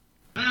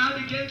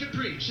began to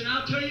preach, and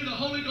I'll tell you, the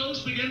Holy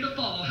Ghost began to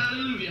fall.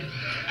 Hallelujah.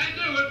 And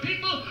there were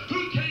people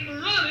who came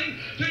running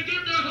to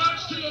give their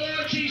hearts to the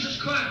Lord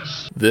Jesus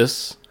Christ.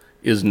 This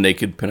is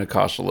Naked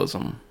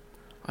Pentecostalism.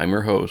 I'm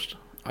your host,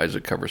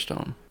 Isaac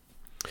Coverstone.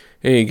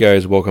 Hey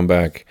guys, welcome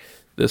back.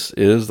 This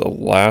is the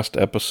last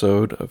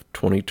episode of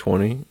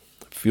 2020.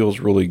 It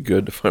feels really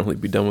good to finally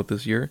be done with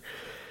this year.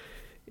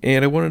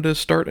 And I wanted to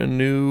start a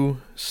new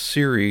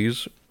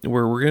series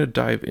where we're going to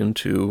dive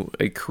into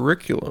a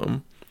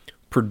curriculum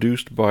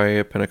produced by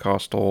a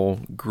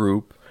Pentecostal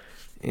group,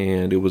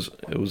 and it was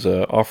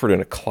offered in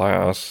a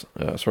class,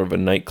 sort of a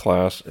night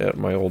class at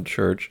my old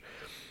church.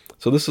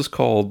 So this is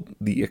called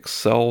the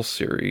Excel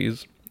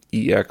series,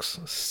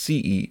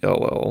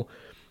 EXCELL.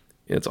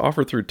 It's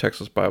offered through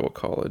Texas Bible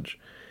College.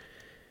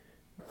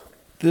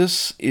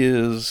 This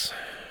is,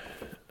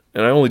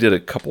 and I only did a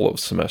couple of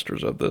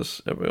semesters of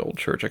this at my old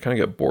church. I kind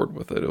of got bored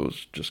with it. It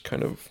was just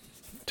kind of,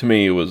 to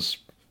me, it was,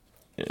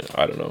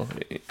 I don't know,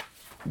 it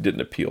didn't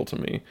appeal to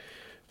me.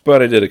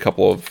 But I did a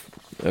couple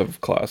of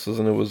classes,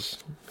 and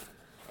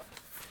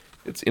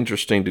it's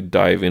interesting to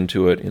dive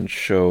into it and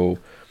show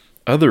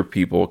other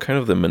people kind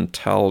of the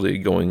mentality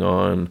going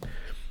on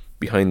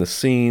behind the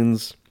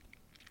scenes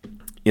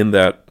in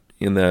that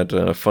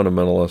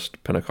fundamentalist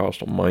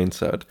Pentecostal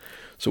mindset.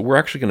 So we're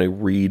actually going to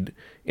read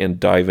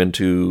and dive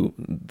into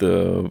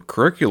the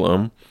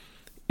curriculum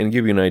and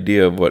give you an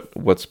idea of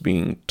what's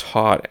being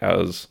taught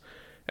as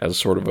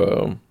sort of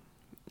a,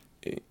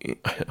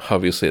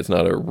 obviously it's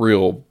not a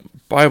real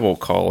Bible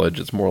college.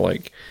 It's more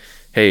like,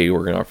 hey,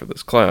 we're going to offer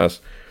this class,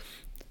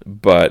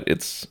 but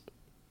it's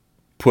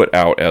put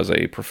out as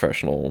a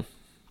professional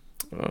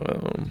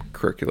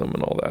curriculum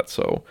and all that.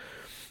 So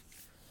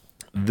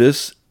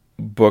this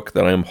book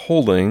that I'm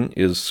holding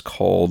is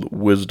called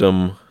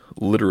Wisdom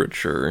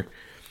Literature.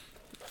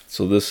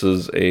 So this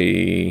is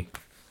a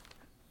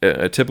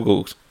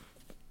typical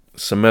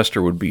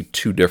semester would be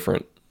two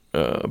different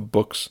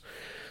books.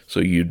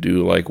 So you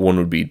do like one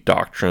would be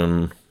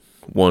Doctrine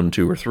 1,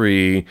 2, or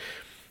 3,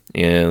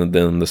 and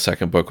then the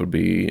second book would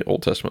be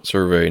Old Testament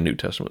Survey, New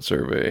Testament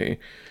Survey,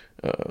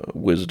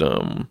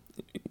 Wisdom.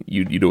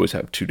 You'd always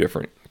have two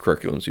different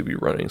curriculums you'd be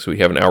running. So we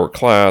have an hour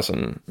class,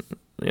 and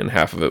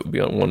half of it would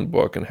be on one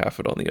book and half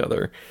of it on the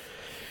other.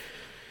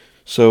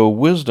 So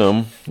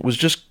Wisdom was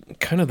just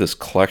kind of this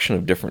collection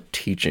of different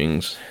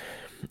teachings,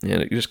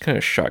 and it just kind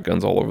of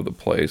shotguns all over the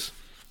place.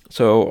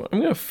 So I'm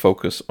going to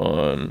focus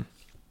on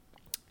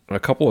a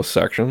couple of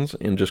sections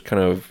and just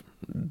kind of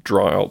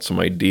draw out some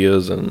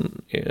ideas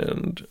and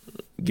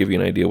give you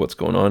an idea what's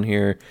going on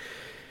here.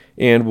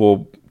 And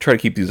we'll try to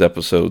keep these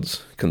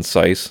episodes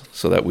concise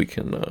so that we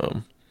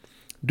can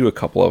do a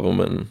couple of them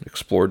and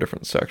explore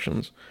different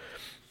sections.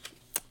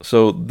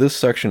 So this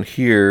section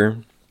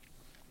here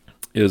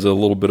is a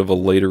little bit of a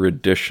later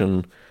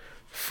edition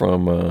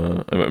from,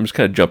 I'm just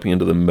kind of jumping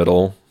into the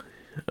middle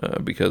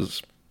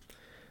because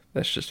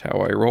that's just how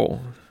I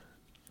roll.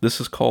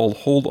 This is called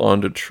Hold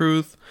On to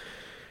Truth,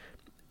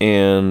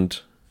 and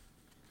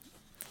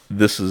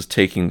this is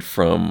taken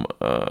from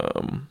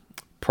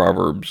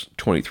Proverbs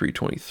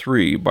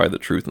 23:23, buy the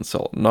truth and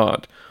sell it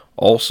not,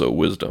 also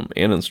wisdom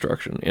and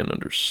instruction and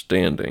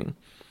understanding.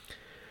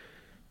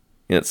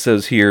 And it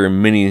says here,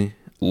 many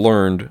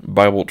learned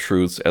Bible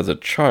truths as a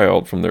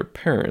child from their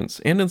parents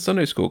and in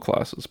Sunday school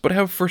classes, but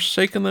have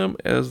forsaken them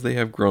as they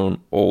have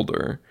grown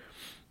older.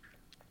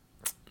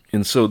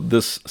 And so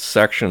this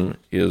section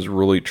is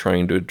really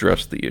trying to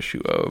address the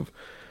issue of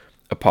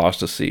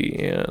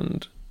apostasy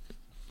and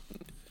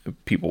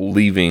people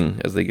leaving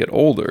as they get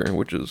older,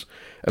 which is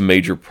a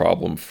major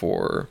problem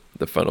for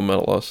the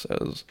fundamentalists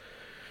as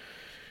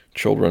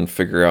children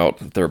figure out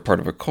that they're part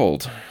of a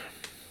cult.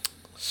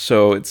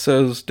 So it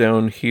says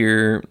down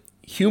here,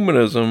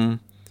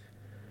 humanism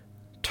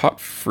taught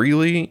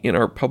freely in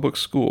our public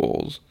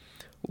schools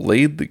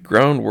laid the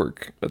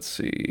groundwork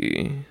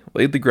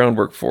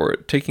for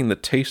it, taking the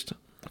taste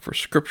for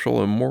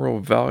scriptural and moral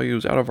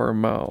values out of our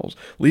mouths,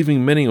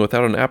 leaving many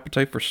without an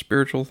appetite for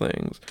spiritual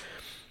things.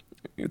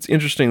 It's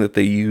interesting that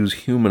they use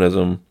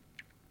humanism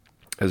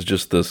as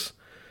just this,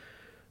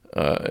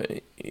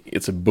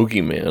 it's a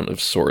boogeyman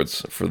of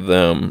sorts for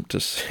them to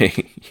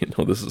say,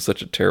 this is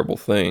such a terrible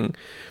thing.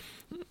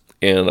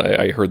 And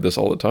I heard this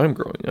all the time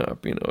growing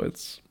up.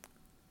 It's,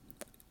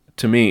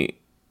 to me,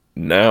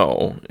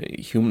 now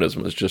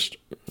humanism is just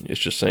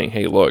saying,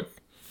 hey, look,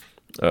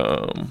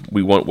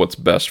 we want what's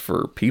best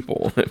for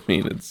people. I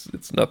mean,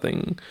 it's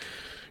nothing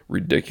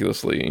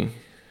ridiculously,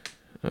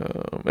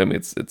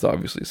 it's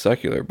obviously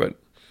secular, but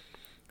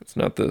it's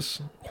not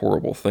this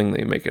horrible thing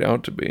they make it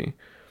out to be.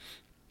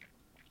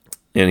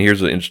 And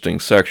here's an interesting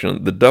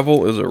section. The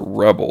devil is a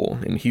rebel,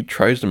 and he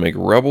tries to make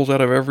rebels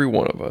out of every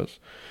one of us.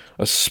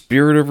 A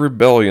spirit of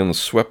rebellion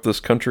swept this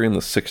country in the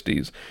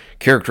 60s,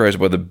 characterized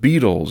by the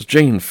Beatles,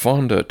 Jane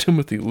Fonda,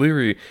 Timothy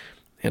Leary,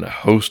 and a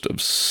host of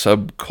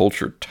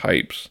subculture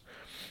types.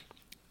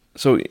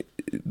 So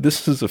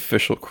this is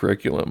official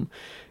curriculum,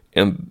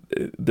 and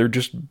they're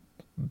just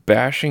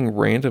bashing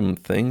random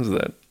things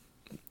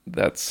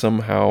that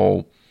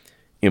somehow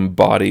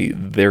embody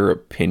their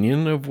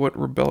opinion of what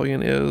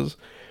rebellion is,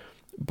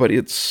 but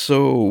it's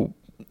so,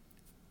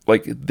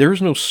 like,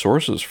 there's no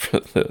sources for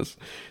this.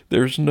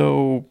 There's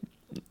no,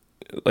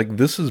 like,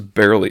 this is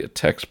barely a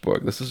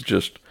textbook. This is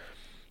just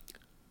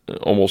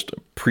almost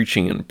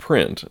preaching in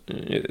print.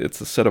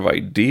 It's a set of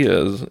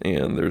ideas,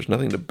 and there's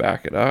nothing to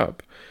back it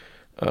up.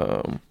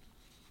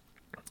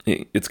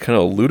 It's kind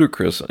of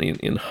ludicrous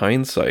in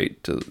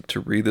hindsight to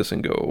read this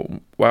and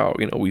go, wow,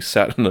 we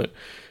sat in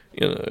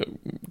a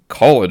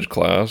college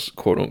class,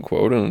 quote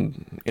unquote,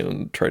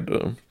 and tried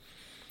to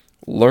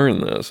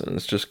learn this, and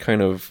it's just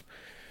kind of,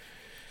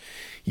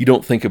 you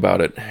don't think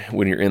about it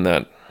when you're in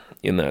that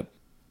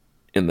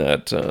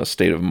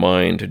state of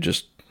mind to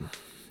just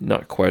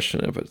not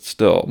question it. But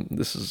still,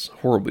 this is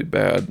horribly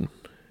bad.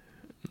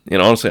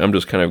 And honestly, I'm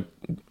just kind of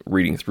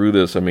reading through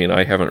this. I mean,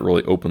 I haven't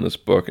really opened this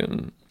book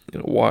in a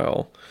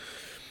while.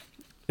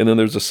 And then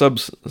there's a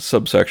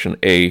subsection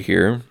A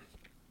here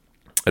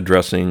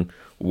addressing,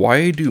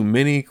 why do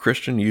many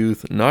Christian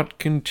youth not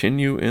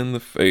continue in the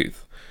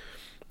faith?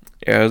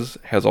 As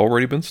has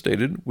already been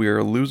stated, we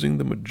are losing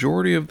the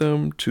majority of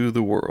them to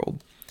the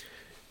world.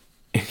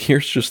 And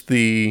here's just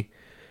the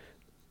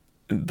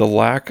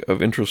lack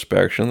of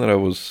introspection that I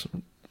was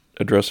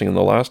addressing in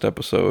the last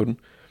episode,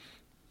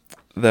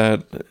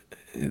 that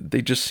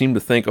they just seem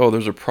to think, oh,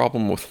 there's a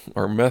problem with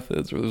our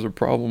methods, or there's a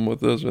problem with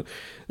this.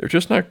 They're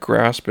just not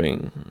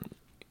grasping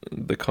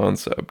the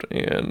concept.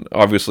 And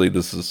obviously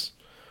this is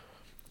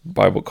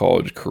Bible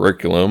college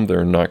curriculum.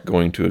 They're not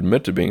going to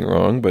admit to being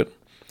wrong, but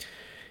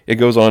it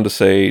goes on to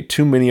say,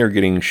 too many are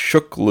getting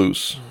shook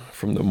loose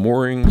from the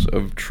moorings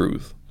of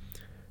truth.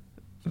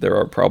 There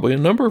are probably a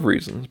number of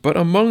reasons, but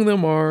among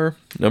them are,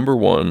 number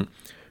one,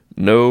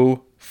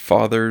 no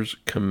Father's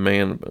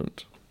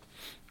commandment.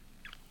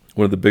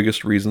 One of the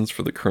biggest reasons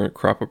for the current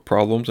crop of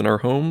problems in our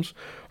homes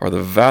are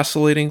the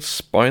vacillating,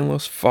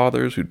 spineless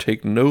fathers who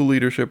take no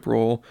leadership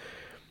role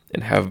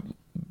and have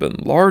been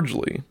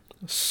largely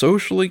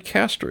socially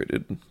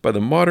castrated by the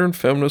modern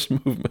feminist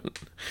movement.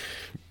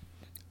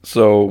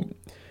 So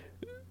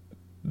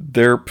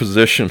their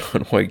position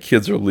on why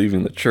kids are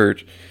leaving the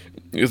church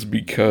is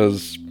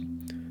because,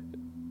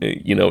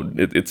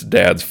 it's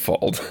dad's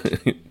fault.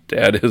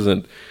 Dad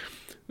isn't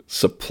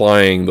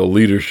supplying the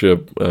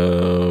leadership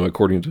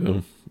according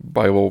to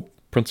Bible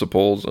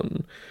principles,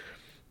 and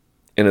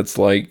it's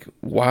like,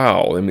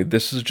 wow, I mean,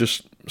 this is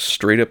just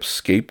straight up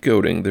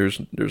scapegoating.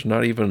 There's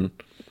not even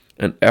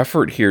an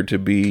effort here to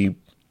be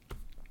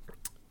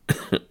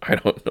I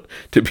don't know,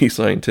 to be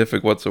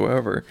scientific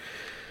whatsoever.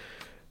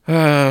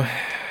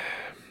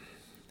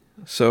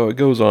 So it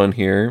goes on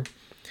here.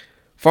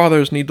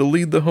 Fathers need to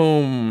lead the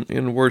home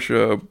in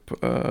worship,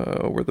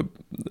 where the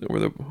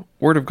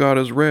Word of God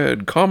is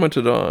read,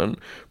 commented on,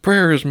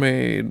 prayer is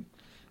made.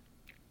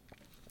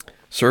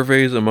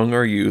 Surveys among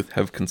our youth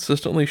have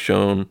consistently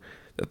shown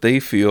that they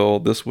feel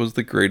this was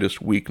the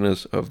greatest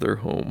weakness of their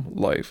home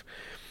life.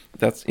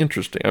 That's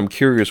interesting. I'm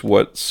curious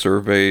what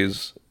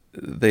surveys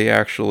they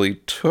actually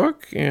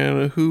took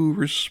and who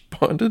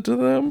responded to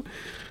them.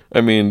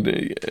 I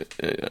mean,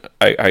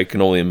 I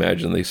can only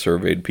imagine they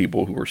surveyed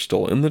people who were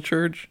still in the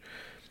church.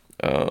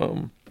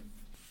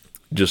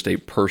 Just a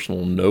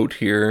personal note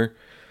here.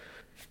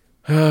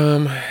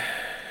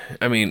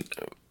 I mean,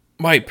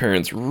 my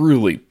parents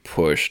really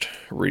pushed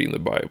reading the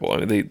Bible.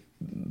 I mean,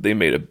 they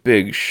made a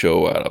big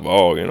show out of,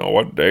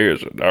 what day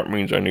is it? That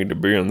means I need to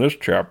be in this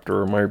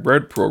chapter of my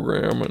bread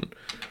program. And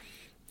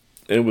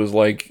it was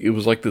like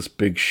this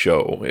big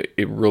show.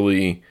 It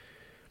really,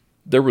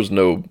 there was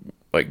no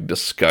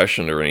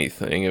discussion or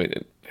anything. I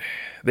mean,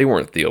 they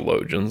weren't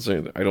theologians.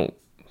 I don't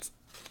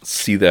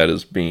see that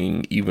as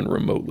being even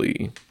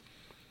remotely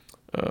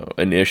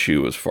an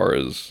issue, as far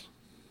as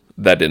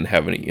that didn't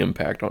have any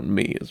impact on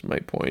me, is my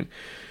point.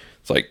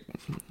 It's like,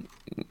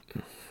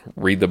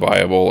 read the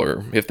Bible,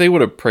 or if they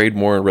would have prayed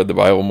more and read the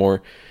Bible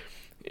more,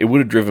 it would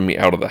have driven me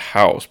out of the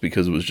house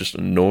because it was just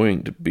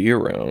annoying to be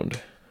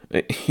around.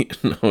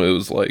 It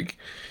was like,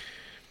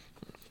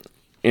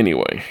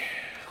 anyway,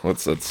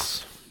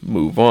 let's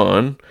move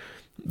on.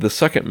 The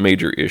second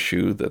major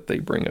issue that they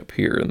bring up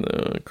here in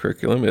the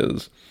curriculum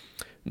is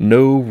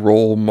no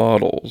role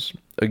models.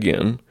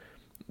 Again,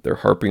 they're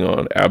harping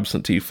on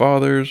absentee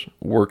fathers,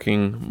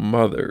 working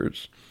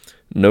mothers.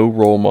 No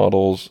role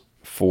models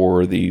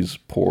for these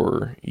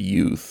poor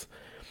youth.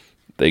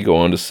 They go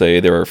on to say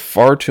there are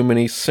far too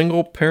many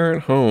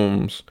single-parent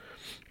homes.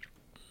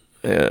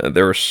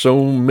 There are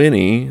so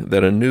many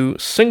that a new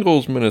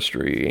singles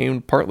ministry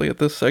aimed partly at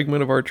this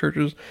segment of our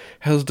churches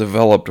has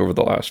developed over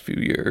the last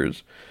few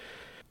years.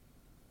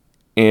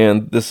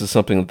 And this is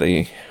something that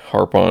they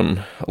harp on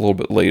a little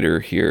bit later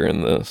here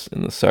in the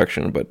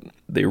section, but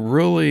they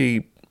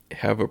really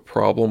have a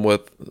problem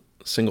with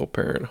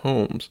single-parent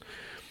homes,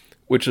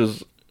 which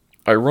is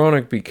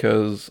ironic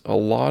because a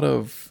lot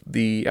of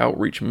the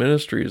outreach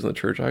ministries in the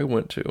church I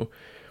went to,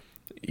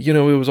 it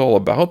was all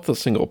about the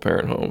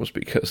single-parent homes,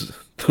 because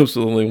those are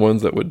the only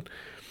ones that would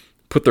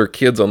put their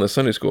kids on the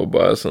Sunday school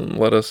bus and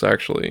let us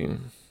actually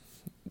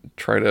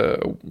try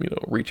to,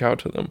 reach out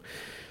to them.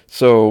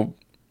 So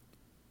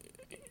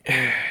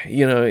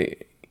you know,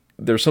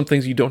 there's some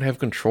things you don't have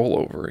control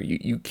over.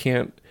 You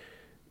can't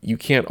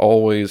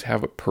always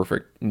have a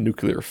perfect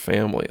nuclear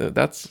family.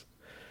 That's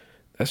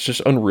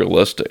just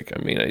unrealistic.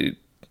 I mean,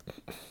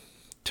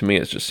 to me,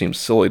 it just seems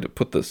silly to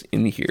put this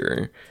in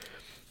here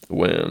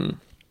when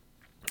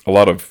a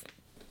lot of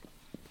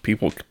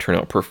people turn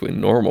out perfectly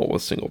normal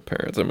with single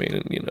parents. I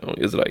mean,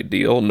 is it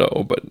ideal?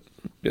 No, but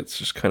it's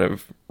just kind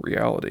of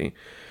reality.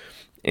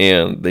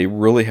 And they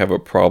really have a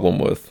problem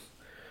with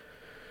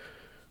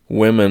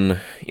women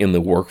in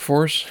the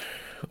workforce,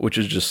 which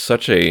is just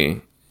such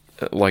an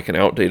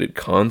outdated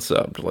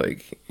concept.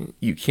 Like,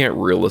 you can't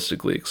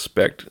realistically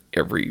expect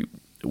every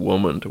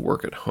woman to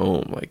work at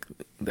home. Like,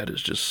 that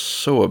is just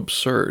so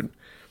absurd.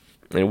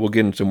 And we'll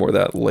get into more of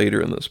that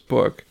later in this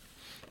book.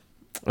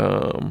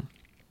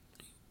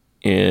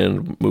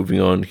 And moving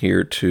on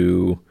here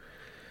to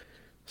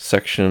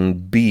section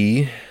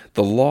B,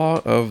 the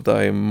law of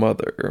thy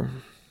mother.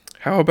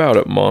 How about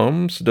it,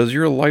 moms? Does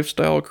your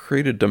lifestyle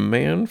create a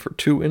demand for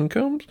two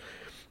incomes?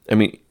 I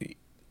mean,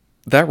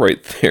 that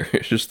right there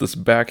is just this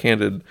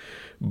backhanded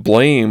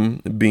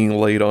blame being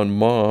laid on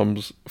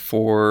moms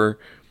for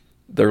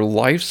their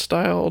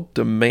lifestyle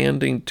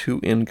demanding two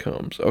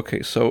incomes.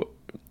 Okay, so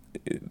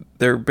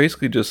they're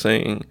basically just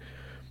saying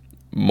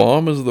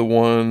mom is the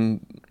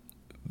one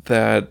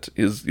that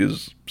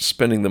is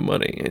spending the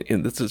money,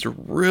 and this is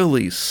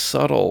really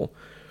subtle.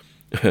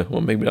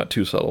 Well, maybe not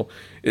too subtle.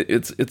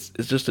 It's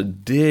just a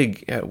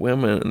dig at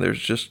women, and there's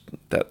just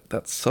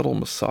that subtle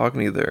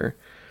misogyny there.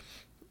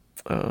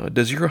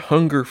 Does your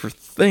hunger for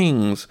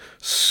things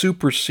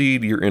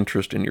supersede your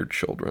interest in your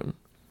children?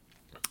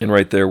 And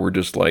right there, we're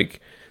just like,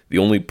 the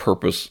only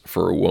purpose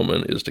for a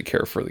woman is to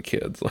care for the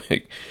kids.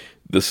 Like,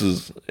 this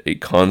is a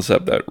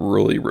concept that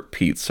really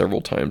repeats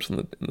several times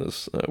in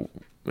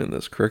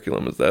this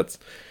curriculum. Is that's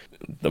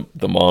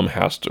the mom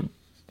has to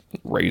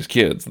raise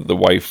kids. The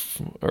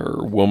wife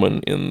or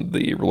woman in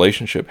the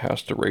relationship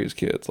has to raise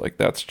kids. Like,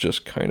 that's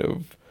just kind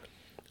of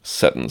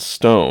set in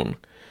stone.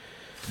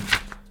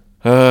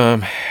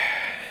 Honestly,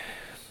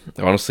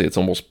 it's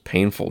almost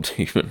painful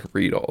to even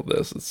read all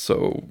this. It's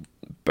so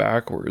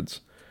backwards.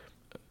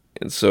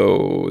 And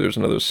so there's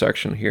another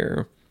section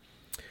here.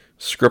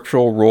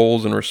 Scriptural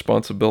roles and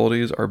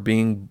responsibilities are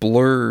being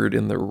blurred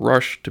in the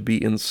rush to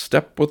be in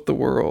step with the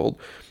world,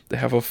 to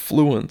have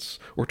affluence,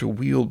 or to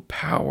wield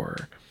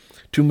power.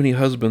 Too many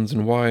husbands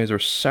and wives are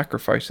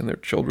sacrificing their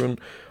children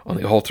on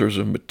the altars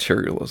of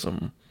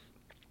materialism.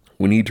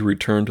 We need to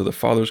return to the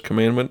Father's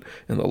commandment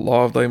and the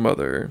law of thy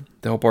mother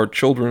to help our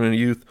children and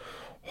youth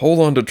hold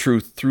on to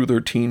truth through their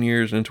teen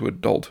years and into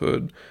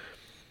adulthood.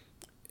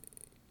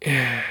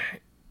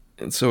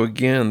 And so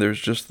again,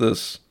 there's just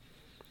this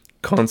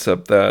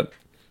concept that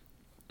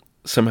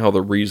somehow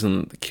the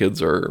reason the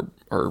kids are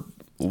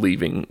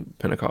leaving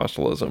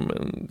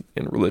Pentecostalism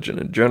and religion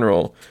in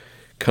general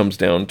comes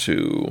down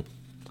to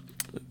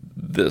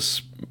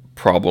this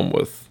problem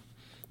with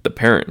the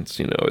parents.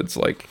 It's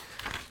like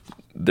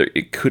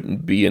it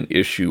couldn't be an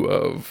issue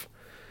of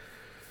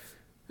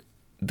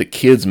the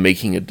kids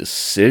making a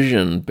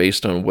decision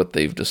based on what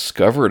they've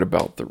discovered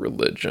about the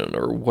religion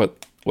or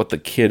what the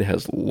kid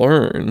has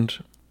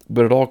learned,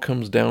 but it all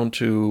comes down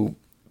to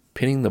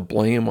pinning the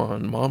blame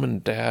on mom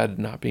and dad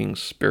not being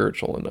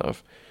spiritual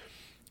enough.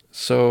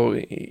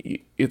 So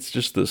it's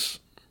just this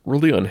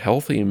really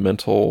unhealthy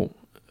mental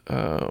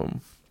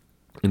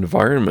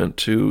environment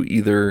to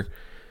either,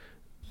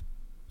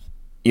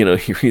 you're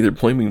either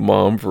blaming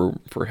mom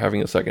for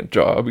having a second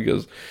job,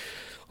 because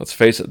let's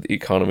face it, the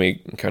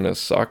economy kind of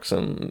sucks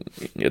and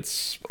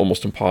it's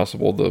almost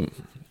impossible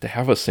to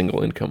have a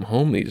single income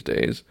home these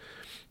days.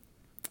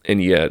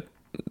 And yet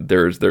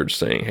they're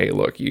saying, hey,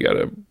 look, you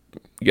gotta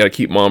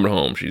keep mom at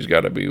home. She's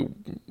got to be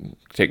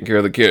taking care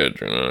of the kids.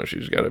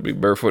 She's got to be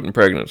barefoot and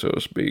pregnant, so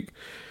to speak.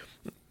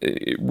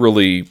 It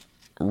really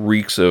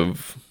reeks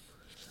of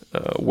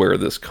where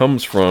this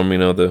comes from.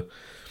 The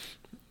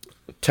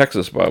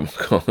Texas Bible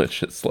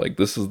College. It's like,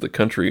 this is the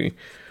country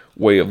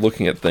way of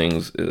looking at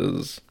things,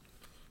 is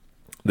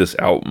this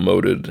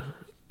outmoded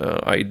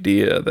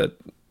idea that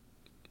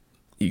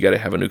you got to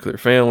have a nuclear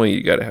family,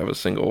 you got to have a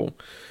single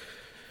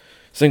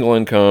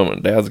income,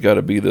 and dad's got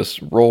to be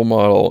this role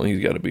model, and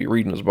he's got to be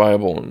reading his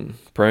Bible and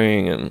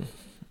praying. And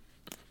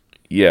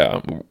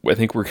yeah, I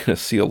think we're going to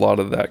see a lot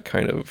of that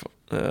kind of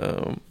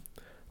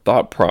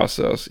thought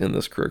process in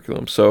this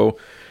curriculum. So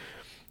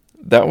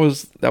that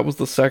was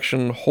the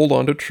section Hold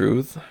On to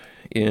Truth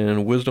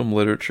in Wisdom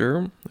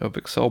Literature of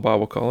Excel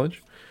Bible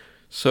College.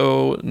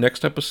 So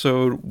next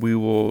episode we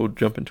will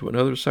jump into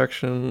another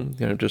section,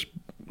 just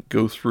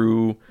go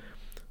through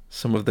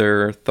some of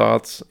their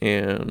thoughts,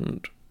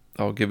 and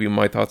I'll give you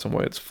my thoughts on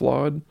why it's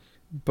flawed.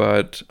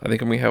 But I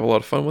think I'm going to have a lot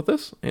of fun with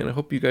this, and I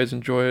hope you guys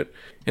enjoy it.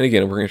 And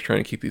again, we're going to try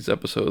and keep these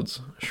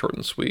episodes short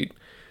and sweet.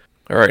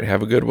 All right,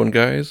 have a good one,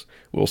 guys.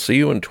 We'll see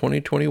you in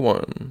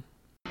 2021.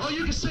 Oh,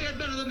 you can say it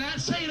better than that.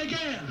 Say it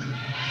again.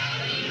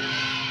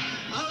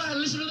 All right,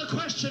 listen to the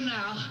question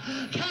now.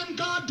 Can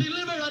God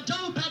deliver a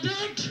dope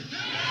addict?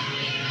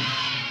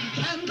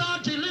 Can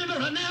God deliver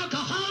an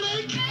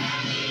alcoholic?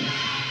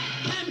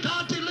 Can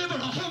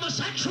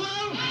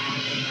spiritual?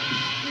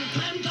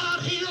 Can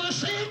God heal